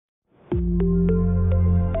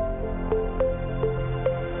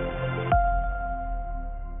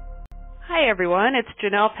everyone. It's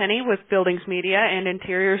Janelle Penny with Buildings Media and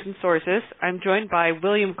Interiors and Sources. I'm joined by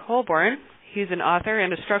William Colborn. He's an author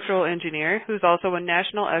and a structural engineer who's also a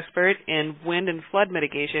national expert in wind and flood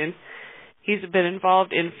mitigation. He's been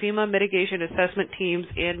involved in FEMA mitigation assessment teams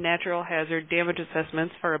and natural hazard damage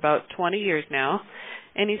assessments for about 20 years now.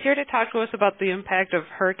 And he's here to talk to us about the impact of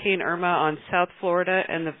Hurricane Irma on South Florida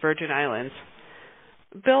and the Virgin Islands.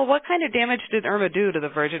 Bill, what kind of damage did Irma do to the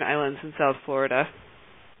Virgin Islands in South Florida?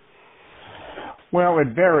 Well, it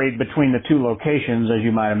varied between the two locations, as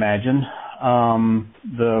you might imagine.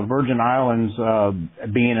 The Virgin Islands,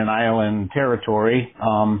 being an island territory,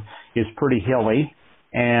 is pretty hilly.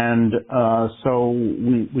 And so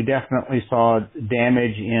we definitely saw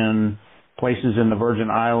damage in places in the Virgin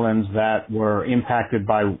Islands that were impacted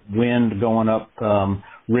by wind going up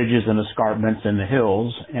ridges and escarpments in the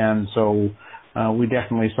hills. And so we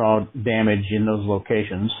definitely saw damage in those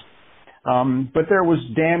locations. But there was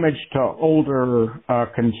damage to older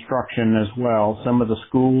construction as well. Some of the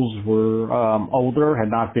schools were older,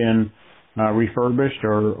 had not been refurbished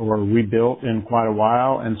or rebuilt in quite a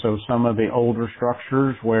while, and so some of the older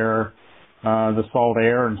structures where the salt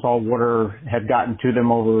air and salt water had gotten to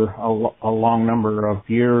them over a long number of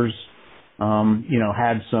years,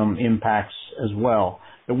 had some impacts as well.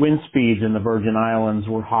 The wind speeds in the Virgin Islands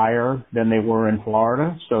were higher than they were in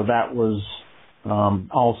Florida, so that was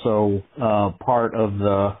also part of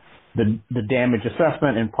the damage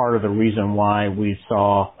assessment and part of the reason why we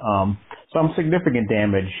saw some significant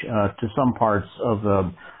damage to some parts of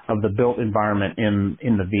the built environment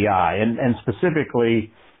in the VI. And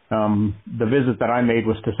specifically, the visit that I made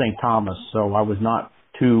was to St. Thomas, so I was not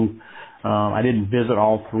I didn't visit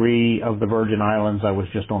all three of the Virgin Islands. I was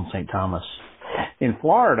just on St. Thomas. In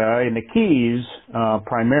Florida, in the Keys,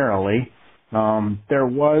 primarily, there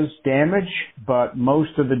was damage, but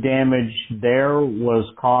most of the damage there was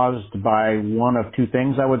caused by one of two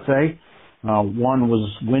things, I would say. One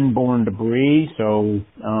was windborne debris, so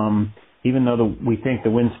even though we think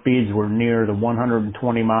the wind speeds were near the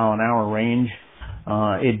 120 mile an hour range,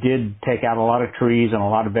 it did take out a lot of trees and a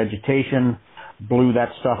lot of vegetation, blew that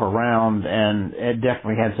stuff around, and it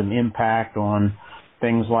definitely had some impact on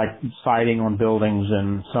things like siding on buildings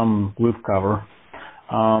and some roof cover.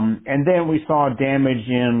 And then we saw damage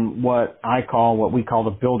in what we call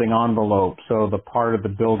the building envelope, so the part of the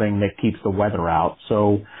building that keeps the weather out.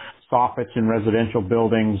 So soffits in residential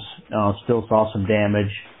buildings still saw some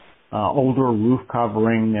damage. Older roof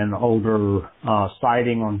covering and older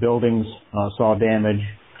siding on buildings saw damage.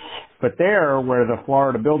 But there, where the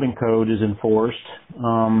Florida Building Code is enforced,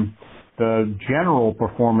 the general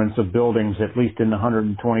performance of buildings, at least in the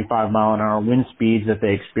 125 mile an hour wind speeds that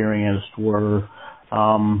they experienced, were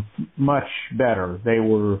much better.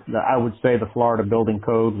 I would say the Florida Building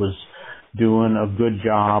Code was doing a good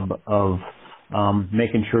job of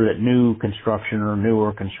making sure that new construction or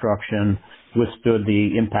newer construction withstood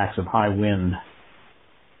the impacts of high wind.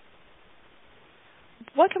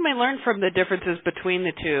 What can we learn from the differences between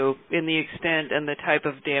the two in the extent and the type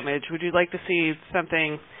of damage? Would you like to see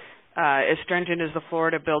something as stringent as the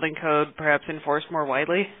Florida Building Code perhaps enforced more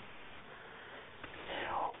widely?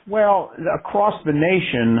 Well, across the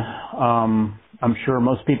nation, I'm sure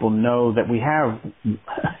most people know that we have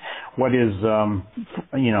what is,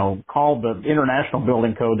 called the International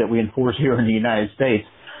Building Code that we enforce here in the United States.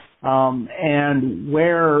 And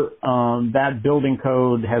where that building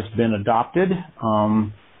code has been adopted,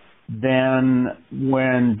 then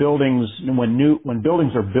when buildings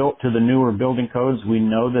are built to the newer building codes, we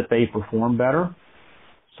know that they perform better.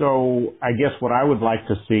 So I guess what I would like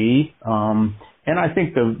to see, and I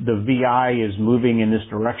think the VI is moving in this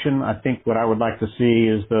direction. I think what I would like to see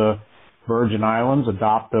is the Virgin Islands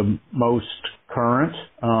adopt the most current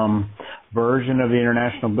version of the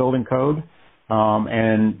International Building Code,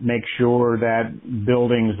 and make sure that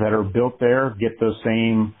buildings that are built there get the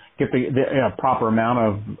proper amount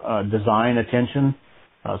of design attention,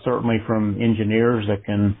 certainly from engineers that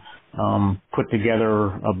can put together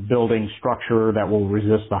a building structure that will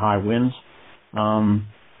resist the high winds.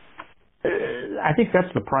 I think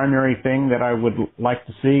that's the primary thing that I would like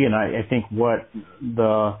to see, and I think what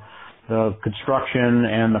the construction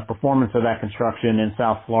and the performance of that construction in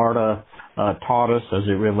South Florida taught us as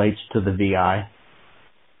it relates to the VI.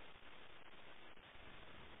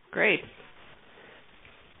 Great.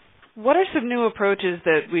 What are some new approaches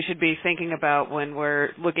that we should be thinking about when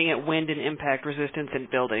we're looking at wind and impact resistance in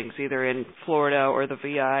buildings, either in Florida or the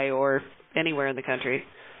VI or anywhere in the country?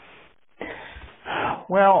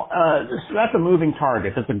 Well, that's a moving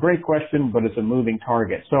target. That's a great question, but it's a moving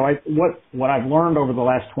target. So what I've learned over the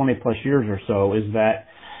last 20 plus years or so is that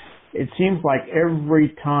it seems like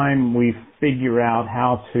every time we figure out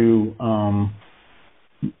how to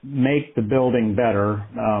make the building better,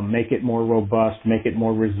 make it more robust, make it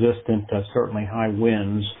more resistant to certainly high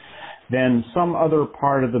winds, then some other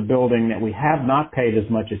part of the building that we have not paid as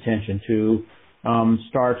much attention to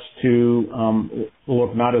starts to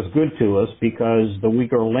look not as good to us because the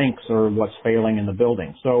weaker links are what's failing in the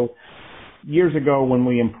building. So years ago when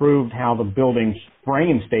we improved how the building's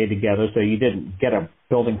frame stayed together so you didn't get a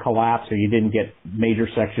building collapse or you didn't get major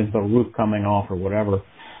sections of the roof coming off or whatever,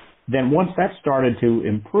 then once that started to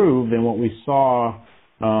improve, then what we saw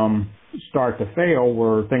start to fail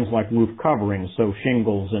were things like roof coverings, so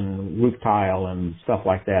shingles and roof tile and stuff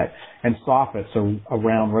like that, and soffits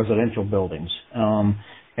around residential buildings,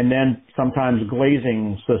 and then sometimes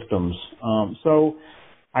glazing systems. So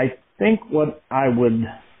I think what I would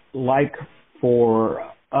like for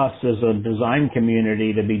us as a design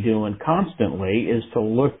community to be doing constantly is to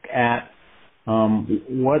look at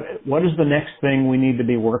what is the next thing we need to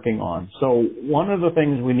be working on. So one of the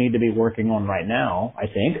things we need to be working on right now, I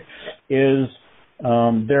think, is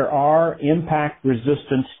there are impact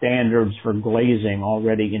resistance standards for glazing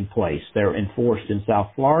already in place. They're enforced in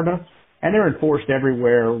South Florida, and they're enforced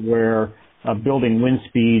everywhere where building wind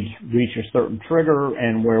speeds reach a certain trigger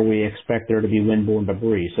and where we expect there to be windborne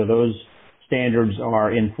debris. So those standards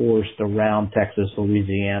are enforced around Texas,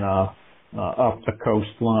 Louisiana, up the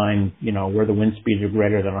coastline, where the wind speeds are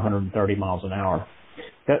greater than 130 miles an hour.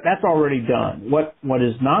 That's already done. What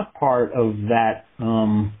is not part of that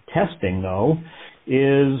testing, though,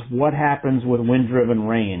 is what happens with wind-driven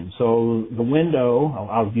rain. So the window,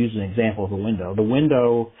 I'll use an example of a window. The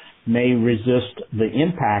window may resist the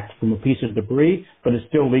impact from a piece of debris, but it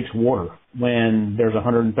still leaks water when there's a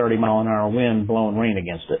 130 mile an hour wind blowing rain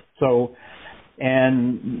against it. So,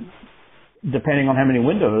 and depending on how many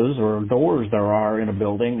windows or doors there are in a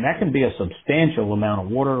building, that can be a substantial amount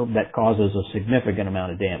of water that causes a significant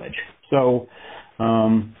amount of damage. So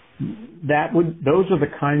those are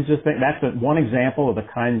the kinds of things. That's one example of the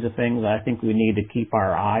kinds of things I think we need to keep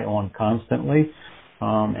our eye on constantly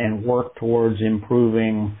and work towards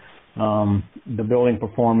improving the building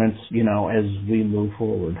performance, as we move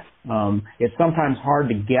forward. It's sometimes hard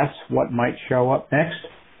to guess what might show up next.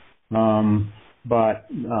 But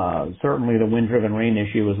certainly the wind-driven rain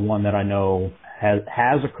issue is one that I know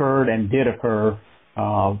has occurred and did occur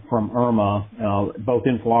from Irma, both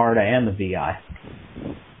in Florida and the VI.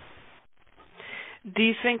 Do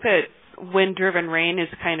you think that wind-driven rain is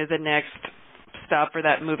kind of the next stop for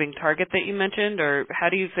that moving target that you mentioned, or how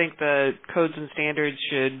do you think the codes and standards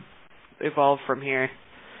should evolve from here?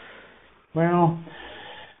 Well,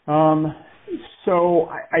 so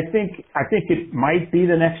I think it might be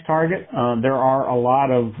the next target. There are a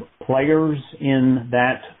lot of players in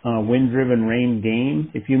that wind-driven rain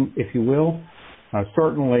game, if you will.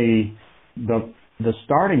 Certainly, the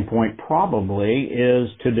starting point probably is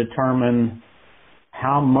to determine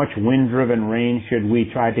how much wind-driven rain should we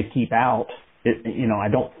try to keep out. I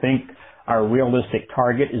don't think our realistic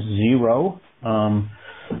target is zero.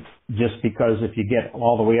 Just because if you get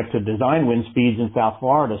all the way up to design wind speeds in South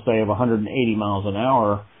Florida, say of 180 miles an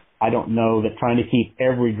hour, I don't know that trying to keep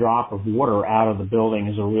every drop of water out of the building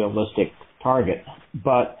is a realistic target.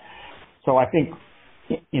 But so I think,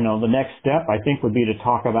 the next step I think would be to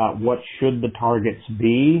talk about what should the targets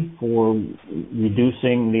be for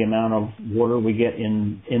reducing the amount of water we get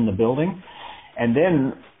in the building. And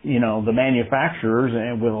then, the manufacturers,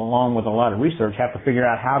 and along with a lot of research, have to figure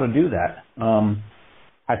out how to do that.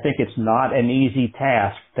 I think it's not an easy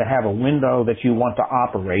task to have a window that you want to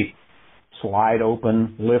operate, slide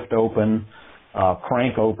open, lift open,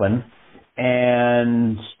 crank open,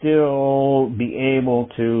 and still be able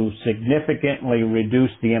to significantly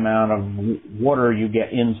reduce the amount of water you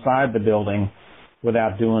get inside the building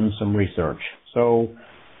without doing some research. So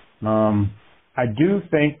I do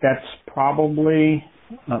think that's probably,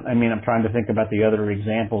 I'm trying to think about the other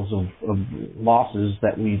examples of losses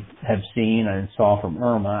that we have seen and saw from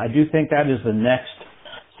Irma. I do think that is the next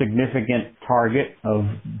significant target of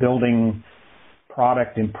building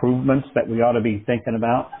product improvements that we ought to be thinking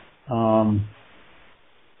about.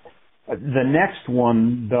 The next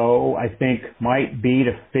one, though, I think might be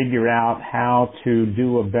to figure out how to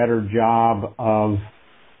do a better job of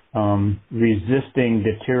resisting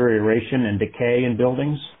deterioration and decay in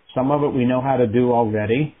buildings. Some of it we know how to do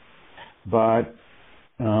already, but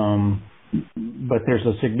there's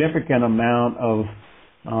a significant amount of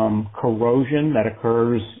corrosion that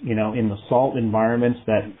occurs, in the salt environments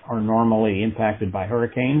that are normally impacted by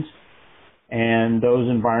hurricanes. And those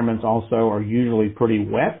environments also are usually pretty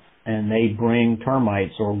wet, and they bring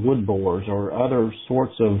termites or wood borers or other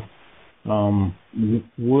sorts of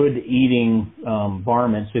wood-eating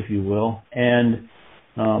varmints, if you will, and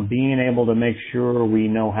being able to make sure we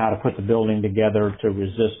know how to put the building together to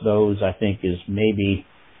resist those, I think, is maybe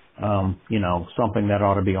something that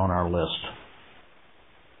ought to be on our list.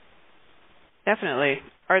 Definitely.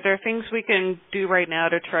 Are there things we can do right now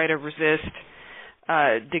to try to resist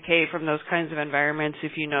decay from those kinds of environments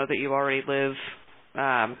if you know that you already live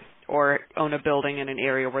or own a building in an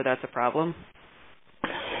area where that's a problem?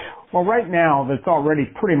 Well, right now, that's already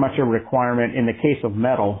pretty much a requirement in the case of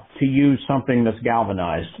metal to use something that's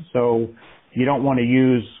galvanized. So you don't want to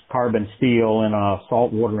use carbon steel in a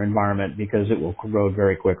saltwater environment because it will corrode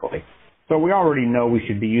very quickly. So we already know we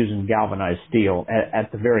should be using galvanized steel at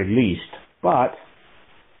the very least. But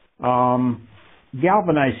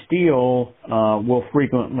galvanized steel will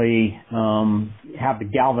frequently have the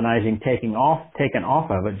galvanizing taken off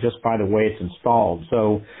of it just by the way it's installed.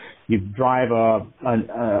 So you drive a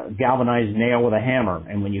galvanized nail with a hammer,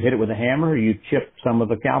 and when you hit it with a hammer, you chip some of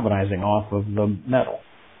the galvanizing off of the metal.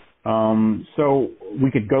 So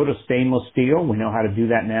we could go to stainless steel. We know how to do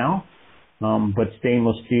that now. But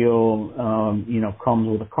stainless steel, comes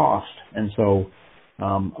with a cost. And so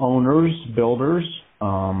owners, builders,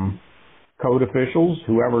 code officials,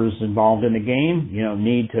 whoever's involved in the game,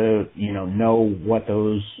 need to, know what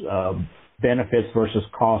those benefits versus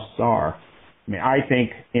costs are. I mean, I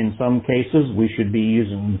think in some cases we should be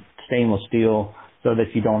using stainless steel so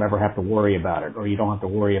that you don't ever have to worry about it, or you don't have to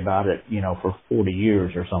worry about it, for 40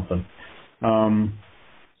 years or something.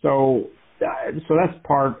 So that's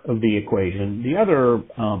part of the equation. The other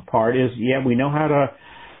part is, we know how to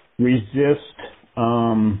resist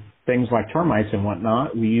things like termites and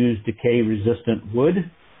whatnot. We use decay-resistant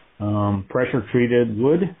wood, pressure-treated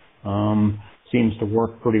wood. Seems to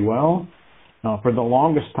work pretty well. For the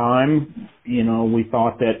longest time, we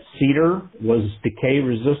thought that cedar was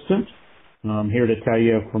decay-resistant. I'm here to tell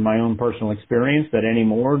you from my own personal experience that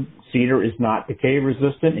anymore, cedar is not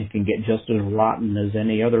decay-resistant. It can get just as rotten as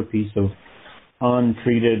any other piece of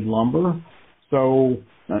untreated lumber. So,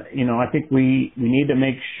 I think we need to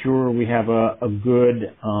make sure we have a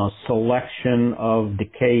good selection of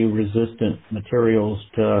decay-resistant materials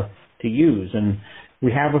to use. And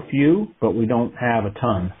we have a few, but we don't have a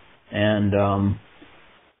ton. And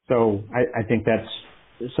so I think that's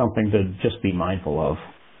something to just be mindful of.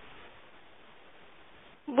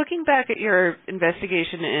 Looking back at your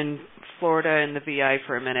investigation in Florida and the VI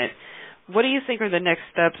for a minute, what do you think are the next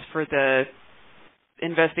steps for the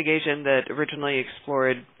investigation that originally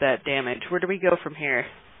explored that damage? Where do we go from here?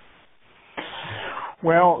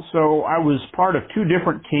 Well, so I was part of two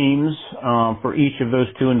different teams for each of those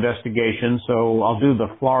two investigations, so I'll do the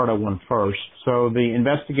Florida one first. So the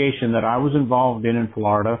investigation that I was involved in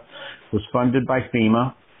Florida was funded by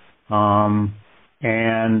FEMA,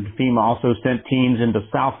 and FEMA also sent teams into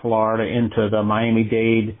South Florida, into the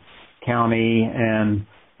Miami-Dade County and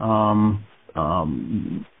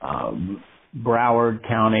Broward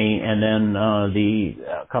County, and then the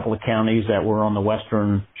couple of counties that were on the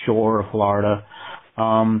western shore of Florida.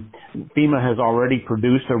 FEMA has already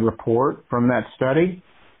produced a report from that study.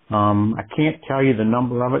 I can't tell you the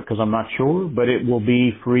number of it because I'm not sure, but it will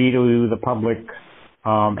be free to the public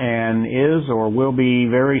and is or will be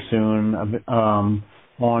very soon on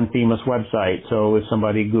FEMA's website. So if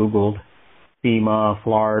somebody Googled FEMA,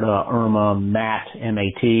 Florida, Irma, MAT,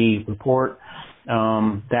 M-A-T report,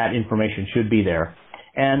 that information should be there.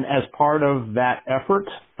 And as part of that effort,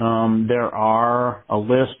 there are a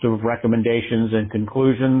list of recommendations and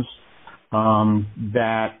conclusions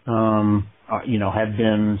that have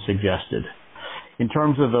been suggested. In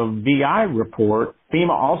terms of the VI report, FEMA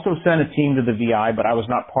also sent a team to the VI, but I was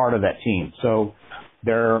not part of that team. So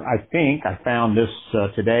I think I found this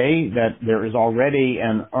today, that there is already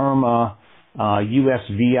an Irma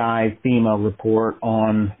USVI FEMA report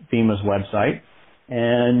on FEMA's website.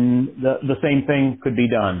 And the same thing could be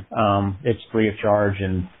done. It's free of charge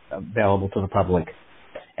and available to the public.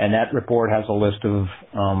 And that report has a list of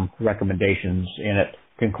recommendations in it,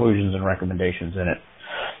 conclusions and recommendations in it.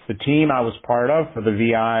 The team I was part of for the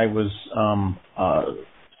VI was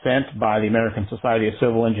sent by the American Society of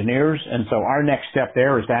Civil Engineers, and so our next step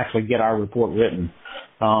there is to actually get our report written.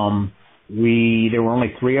 There were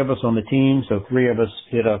only 3 of us on the team, so 3 of us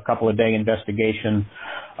did a couple of day investigation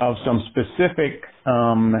of some specific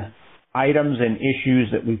items and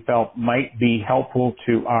issues that we felt might be helpful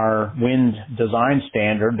to our wind design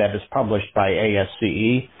standard that is published by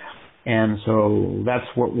ASCE. And so that's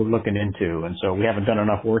what we're looking into. And so we haven't done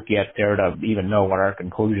enough work yet there to even know what our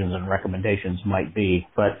conclusions and recommendations might be.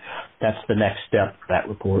 But that's the next step for that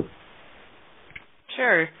report.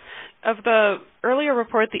 Sure. Of the earlier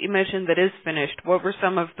report that you mentioned that is finished, what were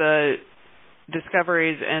some of the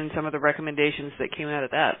discoveries and some of the recommendations that came out of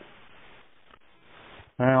that?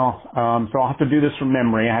 Well, so I'll have to do this from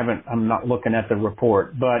memory. I'm not looking at the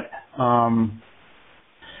report, but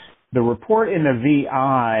the report in the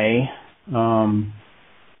VI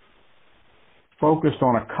focused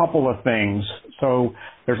on a couple of things. So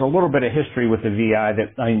there's a little bit of history with the VI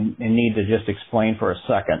that I need to just explain for a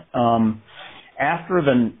second.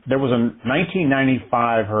 There was a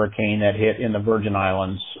 1995 hurricane that hit in the Virgin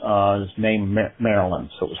Islands, named Marilyn.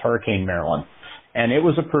 So it was Hurricane Marilyn. And it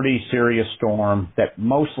was a pretty serious storm that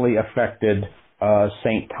mostly affected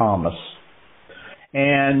St. Thomas.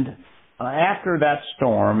 And after that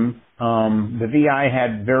storm, the VI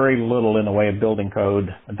had very little in the way of building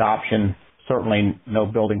code adoption, certainly no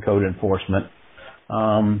building code enforcement.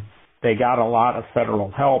 They got a lot of federal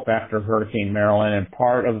help after Hurricane Marilyn, and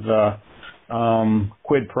part of the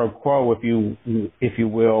quid pro quo, if you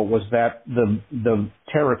will, was that the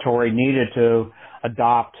territory needed to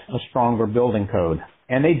adopt a stronger building code,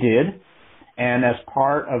 and they did. And as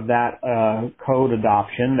part of that code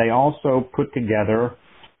adoption, they also put together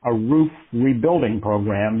a roof rebuilding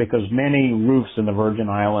program, because many roofs in the Virgin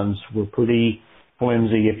Islands were pretty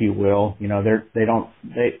flimsy, if you will. You know, they don't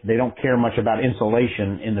care much about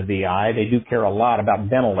insulation in the VI. They do care a lot about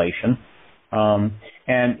ventilation. And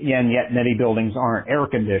yet many buildings aren't air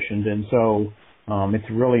conditioned, and so it's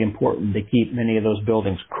really important to keep many of those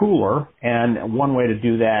buildings cooler. And one way to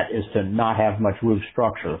do that is to not have much roof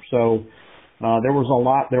structure. So there were a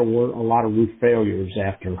lot of roof failures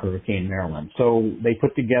after Hurricane Marilyn. So they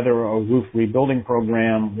put together a roof rebuilding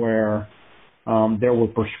program where there were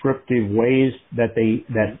prescriptive ways that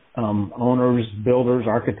owners, builders,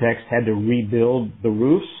 architects had to rebuild the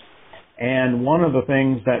roofs. And one of the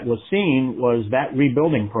things that was seen was that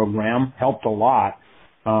rebuilding program helped a lot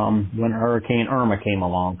when Hurricane Irma came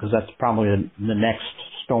along, because that's probably the next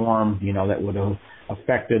storm, that would have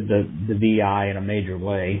affected the VI in a major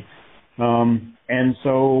way. And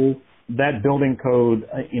so that building code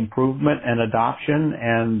improvement and adoption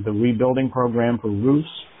and the rebuilding program for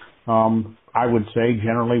roofs, I would say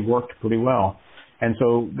generally worked pretty well. And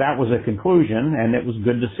so that was a conclusion, and it was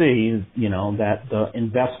good to see, that the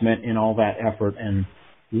investment in all that effort and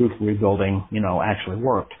roof rebuilding, actually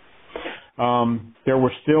worked. There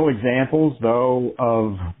were still examples, though,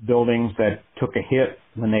 of buildings that took a hit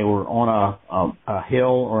when they were on a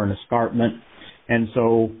hill or an escarpment. And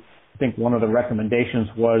so I think one of the recommendations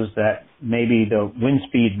was that maybe the wind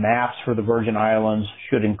speed maps for the Virgin Islands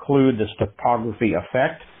should include this topography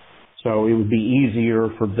effect. So it would be easier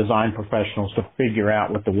for design professionals to figure out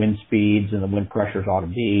what the wind speeds and the wind pressures ought to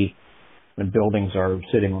be when buildings are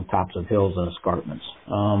sitting on tops of hills and escarpments.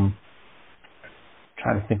 Trying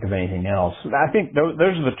to think of anything else. I think those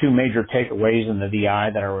are the two major takeaways in the VI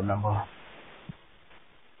that I remember.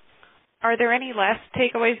 Are there any last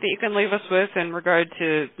takeaways that you can leave us with in regard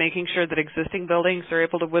to making sure that existing buildings are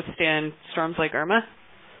able to withstand storms like Irma?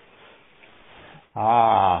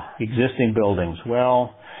 Existing buildings.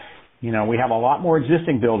 Well, we have a lot more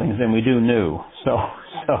existing buildings than we do new. So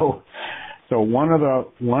one of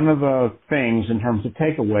the things in terms of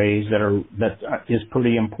takeaways that is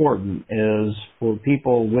pretty important is for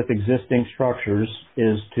people with existing structures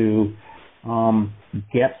is to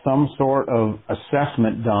get some sort of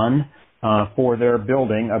assessment done for their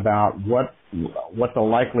building about what the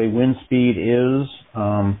likely wind speed is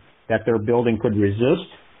that their building could resist.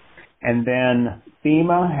 And then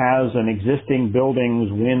FEMA has an existing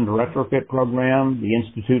buildings wind retrofit program. The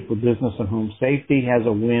Institute for Business and Home Safety has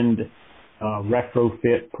a wind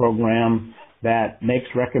retrofit program that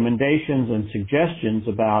makes recommendations and suggestions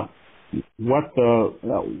about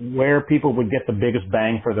where people would get the biggest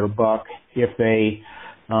bang for their buck if they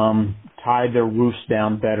tied their roofs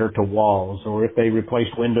down better to walls, or if they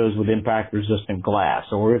replaced windows with impact-resistant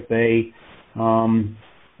glass, or if they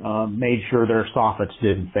made sure their soffits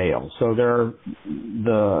didn't fail. So the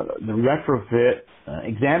retrofit,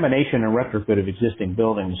 examination and retrofit of existing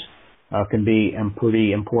buildings can be a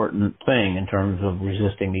pretty important thing in terms of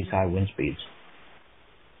resisting these high wind speeds.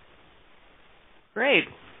 Great.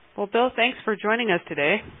 Well, Bill, thanks for joining us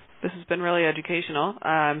today. This has been really educational.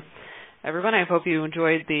 Everyone, I hope you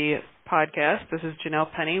enjoyed the podcast. This is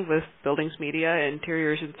Janelle Penny with Buildings Media,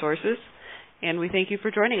 Interiors and Sources, and we thank you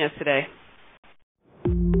for joining us today.